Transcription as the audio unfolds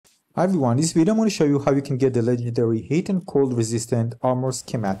Hi everyone, in this video I'm going to show you how you can get the legendary heat and cold resistant armor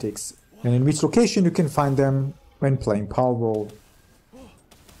schematics and in which location you can find them when playing Palworld.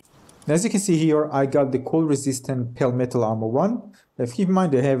 As you can see here, I got the cold resistant pale metal armor 1. Keep in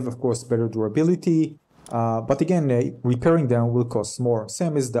mind they have of course better durability, but again repairing them will cost more,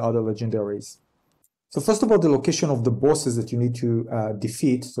 same as the other legendaries. So first of all, the location of the bosses that you need to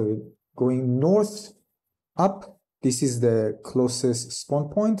defeat. So going north up, this is the closest spawn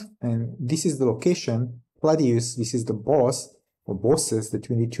point, and this is the location, Paladius, this is the boss or bosses that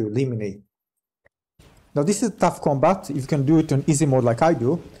you need to eliminate. Now this is tough combat. You can do it on easy mode like I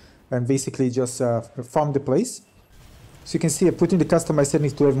do, and basically just farm the place. So you can see I put in the customized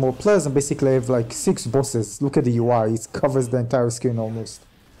settings to have more players, and basically I have like 6 bosses. Look at the UI, it covers the entire screen almost.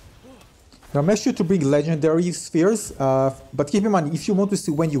 Now make sure to bring legendary spheres, but keep in mind if you want to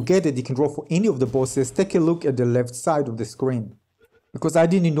see when you get it, you can draw for any of the bosses. Take a look at the left side of the screen, because I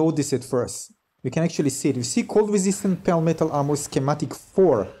didn't notice it first. You can actually see it. You see cold resistant pale metal armor schematic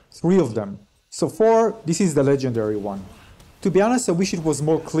 4, 3 of them. So 4, this is the legendary one. To be honest, I wish it was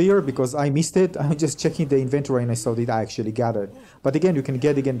more clear because I missed it. I'm just checking the inventory and I saw that I actually got it. But again, you can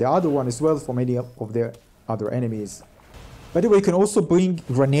get the other one as well from any of the other enemies. By the way, you can also bring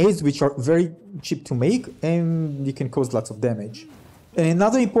grenades, which are very cheap to make, and you can cause lots of damage. And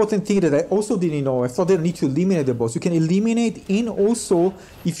another important thing that I also didn't know, I thought that I need to eliminate the boss. You can eliminate, and also,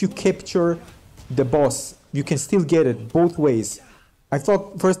 if you capture the boss, you can still get it both ways. I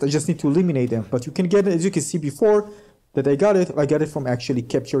thought first I just need to eliminate them, but you can get it, as you can see before, that I got it from actually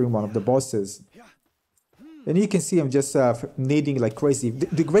capturing one of the bosses. And you can see I'm just nading like crazy.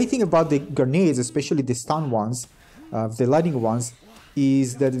 The great thing about the grenades, especially the stun ones, the lighting ones,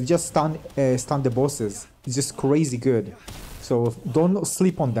 is that it just stun the bosses. It's just crazy good. So don't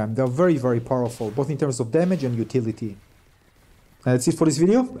sleep on them. They're very, very powerful, both in terms of damage and utility. That's it for this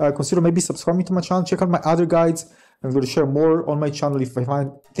video. Consider maybe subscribing to my channel. Check out my other guides. I'm going to share more on my channel if I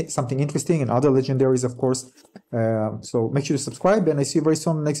find something interesting, and other legendaries, of course. So make sure to subscribe, and I see you very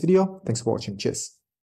soon in the next video. Thanks for watching. Cheers.